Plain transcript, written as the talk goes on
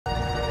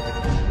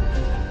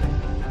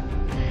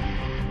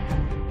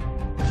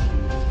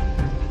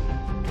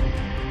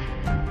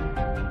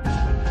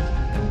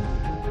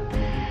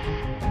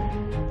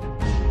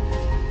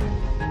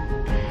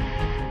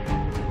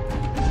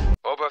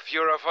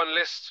Oberfuhrer von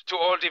List, to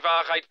all die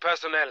Wahrheit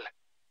personnel.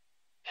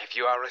 If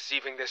you are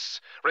receiving this,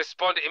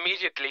 respond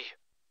immediately.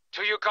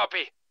 Do you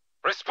copy?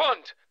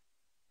 Respond!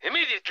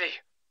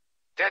 Immediately!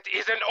 That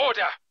is an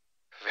order!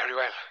 Very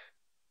well.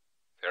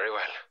 Very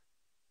well.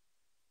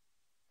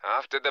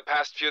 After the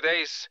past few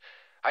days,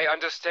 I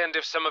understand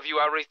if some of you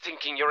are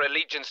rethinking your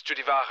allegiance to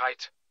the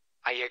Wahrheit.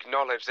 I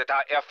acknowledge that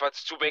our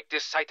efforts to make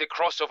this site a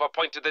crossover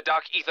point to the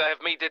Dark Aether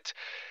have made it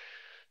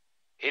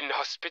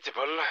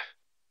inhospitable.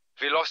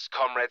 We lost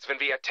comrades when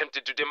we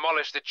attempted to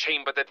demolish the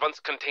chamber that once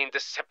contained the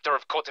Scepter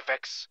of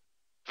Cortifex.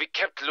 We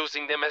kept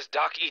losing them as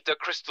Dark Aether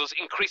crystals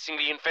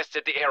increasingly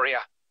infested the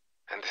area.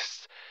 And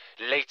this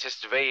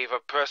latest wave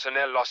of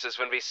personnel losses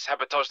when we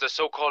sabotaged the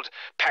so-called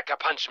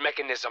pack-a-punch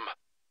mechanism,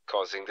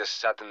 causing the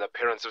sudden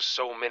appearance of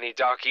so many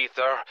Dark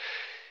Aether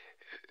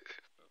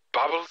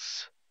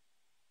bubbles?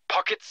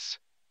 Pockets?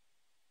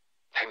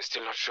 I'm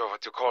still not sure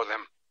what to call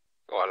them.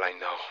 All I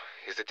know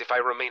is that if I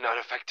remain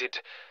unaffected,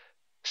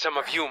 some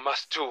of you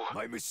must too.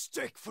 My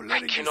mistake for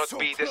letting I cannot you so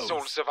be close. the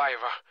sole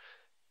survivor.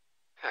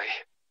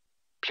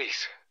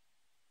 Please,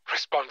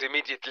 respond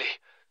immediately.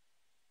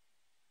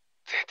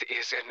 That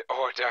is an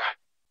order.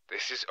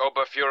 This is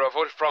Oberfuhrer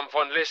Wolfram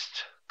von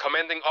List,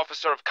 commanding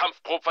officer of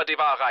Kampfgruppe für die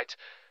Wahrheit,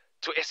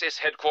 to SS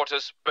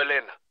headquarters,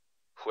 Berlin.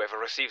 Whoever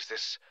receives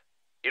this,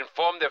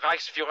 inform the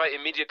Reichsfuhrer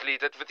immediately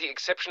that with the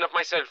exception of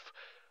myself,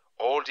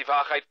 all die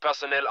Wahrheit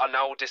personnel are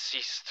now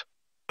deceased.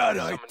 Bad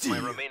I summoned my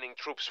idea. remaining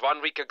troops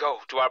 1 week ago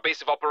to our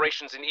base of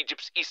operations in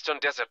Egypt's eastern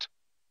desert.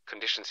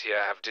 Conditions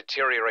here have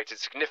deteriorated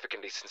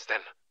significantly since then,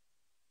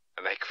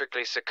 and I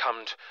quickly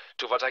succumbed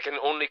to what I can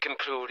only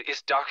conclude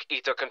is Dark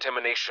Aether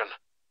contamination.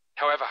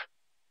 However,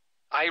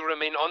 I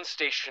remain on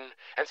station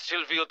and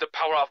still wield the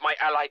power of my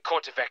ally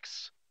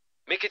Cortifex.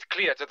 Make it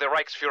clear to the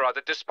Reichsfuhrer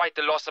that despite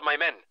the loss of my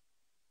men,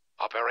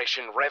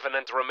 Operation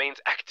Revenant remains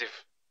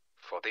active.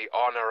 For the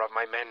honor of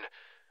my men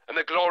and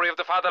the glory of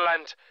the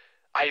fatherland,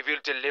 I will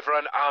deliver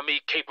an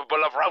army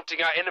capable of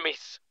routing our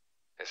enemies.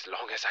 As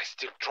long as I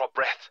still draw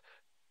breath,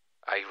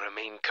 I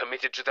remain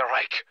committed to the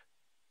Reich.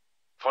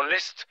 Von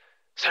List,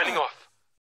 signing off.